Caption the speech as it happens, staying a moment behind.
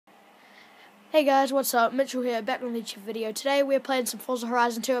Hey guys, what's up? Mitchell here, back with a video. Today we're playing some Forza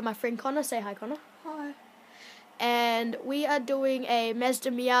Horizon 2 with my friend Connor. Say hi, Connor. Hi. And we are doing a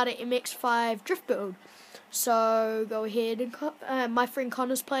Mazda Miata Mx-5 drift build. So go ahead and my friend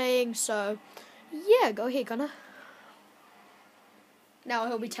Connor's playing. So yeah, go ahead, Connor. Now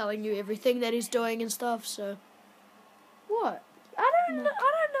he'll be telling you everything that he's doing and stuff. So what? I don't know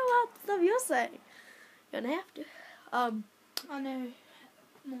what stuff you're saying. You're gonna have to. I know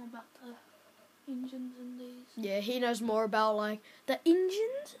more about the engines in these. Yeah, he knows more about like the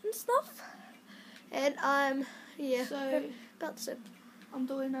engines and stuff. And yeah, So about the same. I'm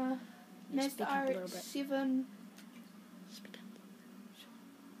doing a Mazda RX-7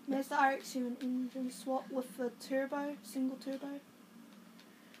 engine swap with a turbo, single turbo.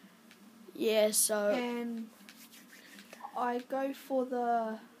 Yeah, so And I go for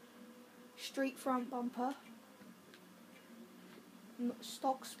the street front bumper,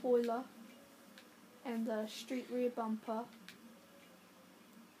 stock spoiler, and the street rear bumper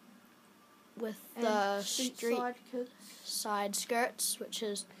with and the street side kits. side skirts, which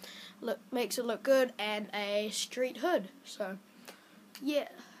is makes it look good, and a street hood. So yeah,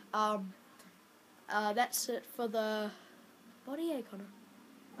 that's it for the body, Connor.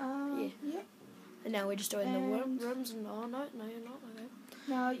 Yeah. Yep. And now we're just doing the rims and oh no, you're not. Okay.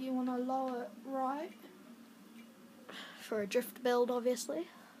 Now you want to lower it right. For a drift build, obviously.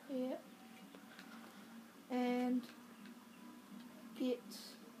 Yeah. And get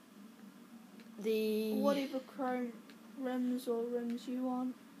the whatever chrome rims you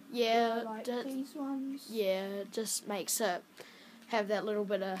want. Yeah, like these ones. Yeah, it just makes it have that little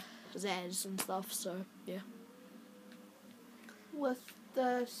bit of zazz and stuff. So yeah. With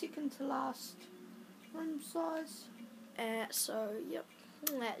the second to last rim size. So yep,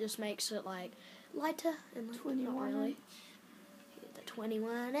 that just makes it like lighter and like, 21 not really. inch. Yeah, the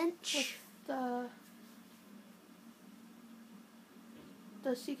 21 inch. With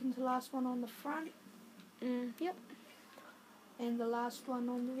the second to last one on the front. Yep. And the last one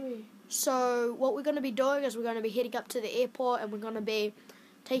on the rear. So what we're going to be doing is we're going to be heading up to the airport and we're going to be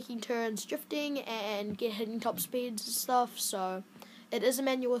taking turns drifting and hitting top speeds and stuff. So it is a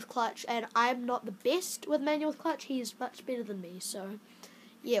manual with clutch, and I'm not the best with manual with clutch. He's much better than me. So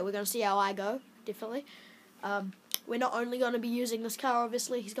yeah, we're going to see how I go, definitely. We're not only going to be using this car,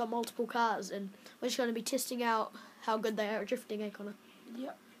 obviously. He's got multiple cars, and we're just going to be testing out how good they are at drifting, Connor?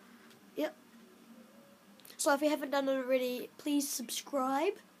 Yep. Yep. So if you haven't done it already, please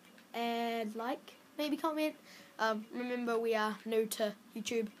subscribe and like, maybe comment. Remember, we are new to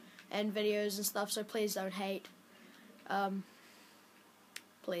YouTube and videos and stuff, so please don't hate.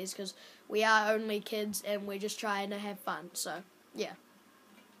 Please, because we are only kids and we're just trying to have fun. So yeah,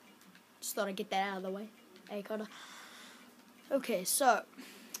 just thought I'd get that out of the way. Hey, Connor. Okay, so are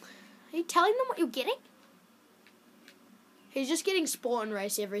you telling them what you're getting? He's just getting sport and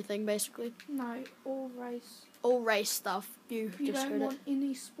race everything, basically. No, all race. All race stuff. You just don't heard want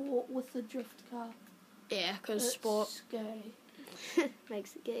any sport with the drift car. Yeah, because sport It's gay.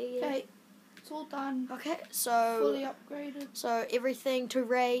 makes it gay. Yeah. Okay, it's all done. Okay, so fully upgraded. So everything to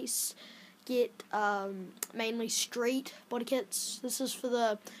race. Get mainly street body kits. This is for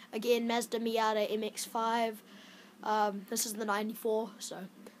the Mazda Miata MX-5. This is the 94. So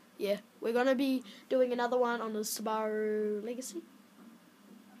yeah, we're gonna be doing another one on the Subaru Legacy.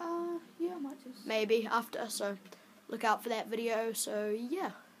 Yeah, I might just Maybe after. So look out for that video. So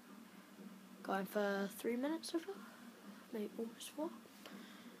yeah, going for 3 minutes so far, maybe almost 4.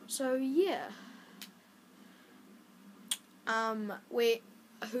 So yeah,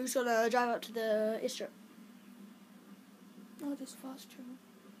 who's gonna drive up to the airstrip? Oh, just fast travel.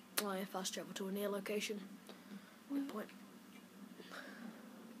 Oh yeah, fast travel to a near location. Good point.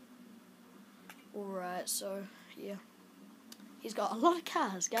 Alright, so yeah, he's got a lot of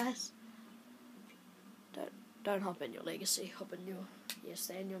cars, guys. Don't hop in your Legacy. Hop in your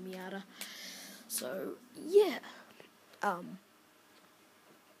stay in your Miata. So yeah,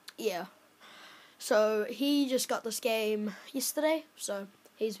 yeah. So he just got this game yesterday. So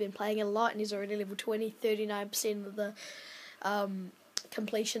he's been playing it a lot, and he's already level 20, 39% of the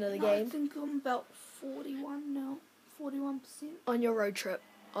completion of the game. I think I'm about 41 now. 41%. On your road trip.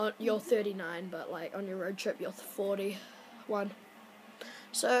 You're 39, but like on your road trip you're 41.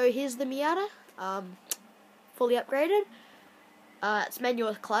 So here's the Miata, fully upgraded. It's manual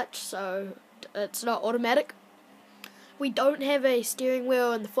with clutch, so it's not automatic. We don't have a steering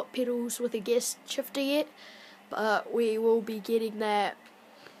wheel and the foot pedals with a gear shifter yet, but we will be getting that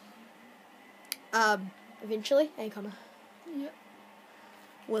eventually. Hey, Connor. Yep.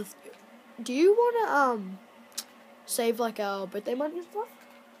 Do you wanna save like our birthday money and stuff?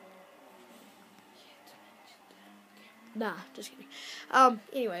 Nah, just kidding.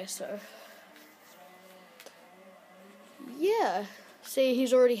 Anyway, so yeah. See,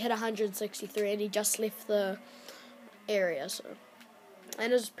 he's already hit 163 and he just left the area, so.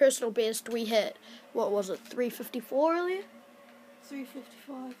 And his personal best, we hit, what was it, 354 earlier?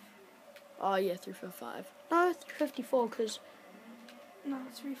 355. Oh, yeah, 355. No, 354, because... No,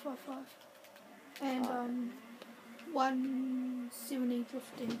 355. And 170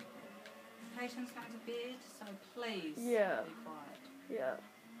 drifting. Patient's going to bed, so please Yeah. be quiet. Yeah.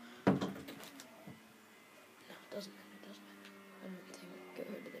 No, it doesn't matter, it doesn't matter. I don't think it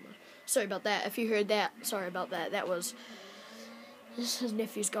heard it that much. Sorry about that. If you heard that, sorry about that. That was... His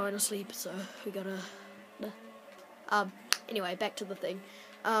nephew's going to sleep, so we gotta... Anyway, back to the thing.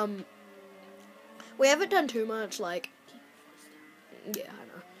 We haven't done too much, like... Yeah,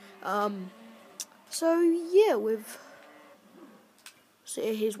 I know. So, yeah, we've... So,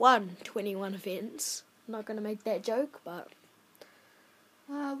 he's won 21 events. I'm not gonna make that joke, but...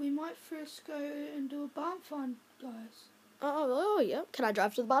 We might first go and do a barn find, guys. Oh, yeah. Can I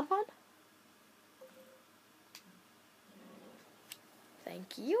drive to the barn find?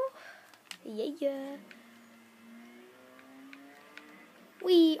 Thank you. Yeah.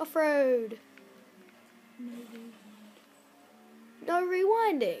 Wee, off-road. Maybe. No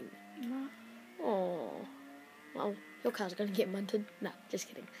rewinding. No. Oh. Well, your car's gonna get munted. Nah, just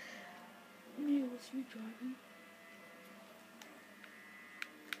kidding. Yeah, what's you driving?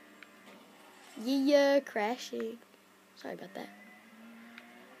 Yeah, crashing. Sorry about that.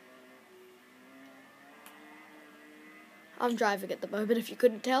 I'm driving at the moment, if you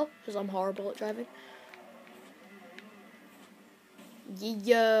couldn't tell, because I'm horrible at driving.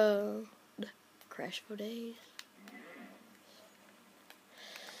 Yeah. Crash for days.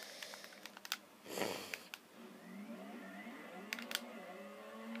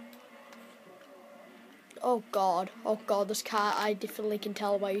 Oh god, this car, I definitely can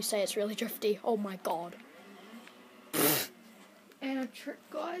tell why you say it's really drifty. Oh my god. And a trick,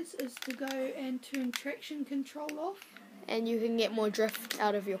 guys, is to go and turn traction control off. And you can get more drift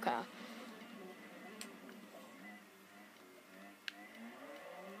out of your car.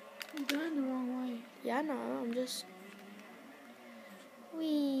 I'm going the wrong way. Yeah, I know, I'm just...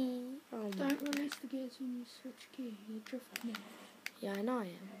 Wee. Oh my. Don't release the gears when you switch gear. You're drifting now. Yeah, I know I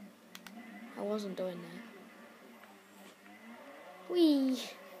am. I wasn't doing that. Wee.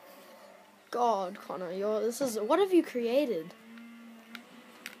 God, Connor, what have you created?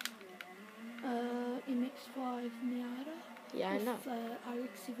 Mx-5 Miata. Yeah, I know.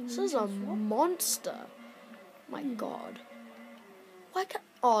 RX-7 This is a monster. My god. Why can't...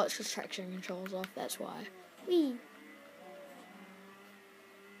 Oh, it's just traction controls off, that's why. Wee.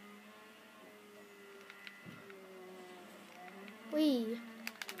 Wee.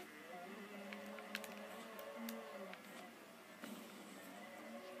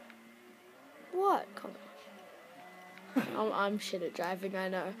 What, Connor? I'm shit at driving, I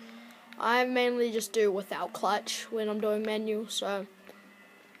know. I mainly just do without clutch when I'm doing manual, so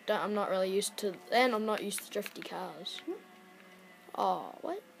I'm not really used to, and I'm not used to drifty cars. Oh,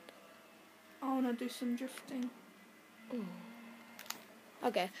 what? I want to do some drifting. Oh.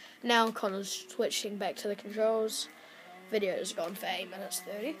 Okay, now Connor's switching back to the controls. Video's gone for 8 minutes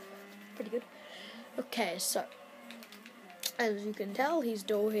 30. Pretty good. Okay, so as you can tell, he's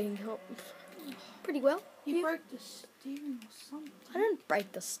doing pretty well. You broke the steering or something. I didn't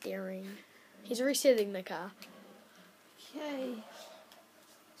break the steering. He's resetting the car. Okay.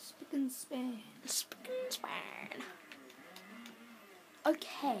 Spick and span. Spick and span.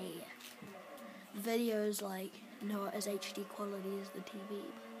 Okay. Video's like not as HD quality as the TV,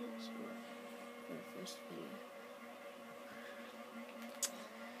 but it's for the first video.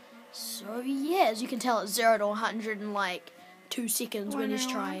 So yeah, as you can tell, it's 0 to 100 in like 2 seconds when he's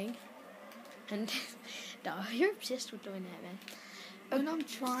trying. And no, you're obsessed with doing that, man. When I'm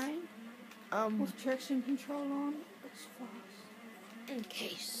trying, with traction control on, it's fast.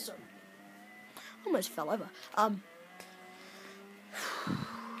 Okay, so almost fell over.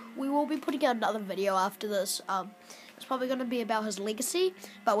 We will be putting out another video after this. It's probably going to be about his legacy,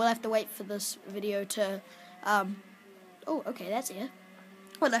 but we'll have to wait for this video to. Oh, okay, that's it.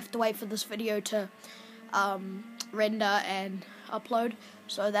 We'll have to wait for this video to render and upload,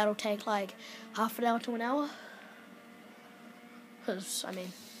 so that'll take like half an hour to an hour. Because, I mean,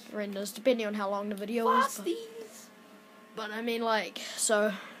 renders, depending on how long the video is. But I mean, like,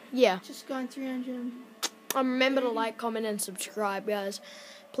 so, yeah. Just going 300. Remember to like, comment, and subscribe, guys.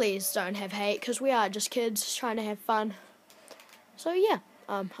 Please don't have hate, because we are just kids trying to have fun. So, yeah.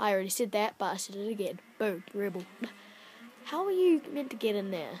 I already said that, but I said it again. Boom, rebel. How are you meant to get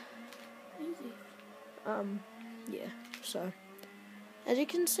in there? Easy. Yeah, so as you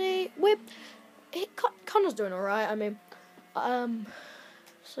can see, Connor's doing alright. I mean,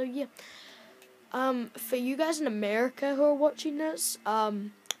 so yeah. For you guys in America who are watching this,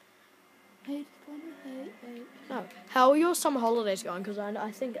 no, how are your summer holidays going? Because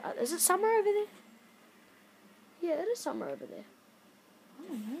I think, is it summer over there? Yeah, it is summer over there. I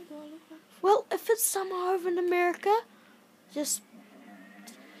don't know, do I look like... Well, if it's summer over in America, just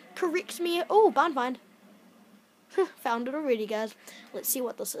correct me. Oh, barn find. Found it already, guys. Let's see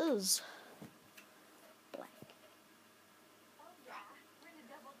what this is. Black.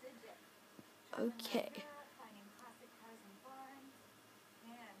 Okay.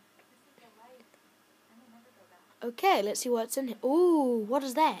 Okay, let's see what's in here. Ooh, what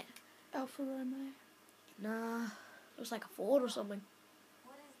is that? Alfa Romeo. Nah, looks like a Ford or something.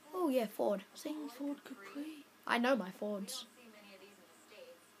 Oh yeah, Ford. See? Oh, Ford Capri. I know my Fords.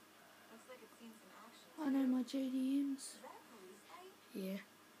 I know my JDMs. Yeah.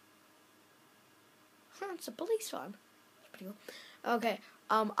 It's a police one. That's pretty cool. Okay,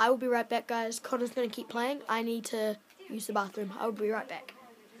 I will be right back, guys. Connor's gonna keep playing. I need to use the bathroom. I will be right back.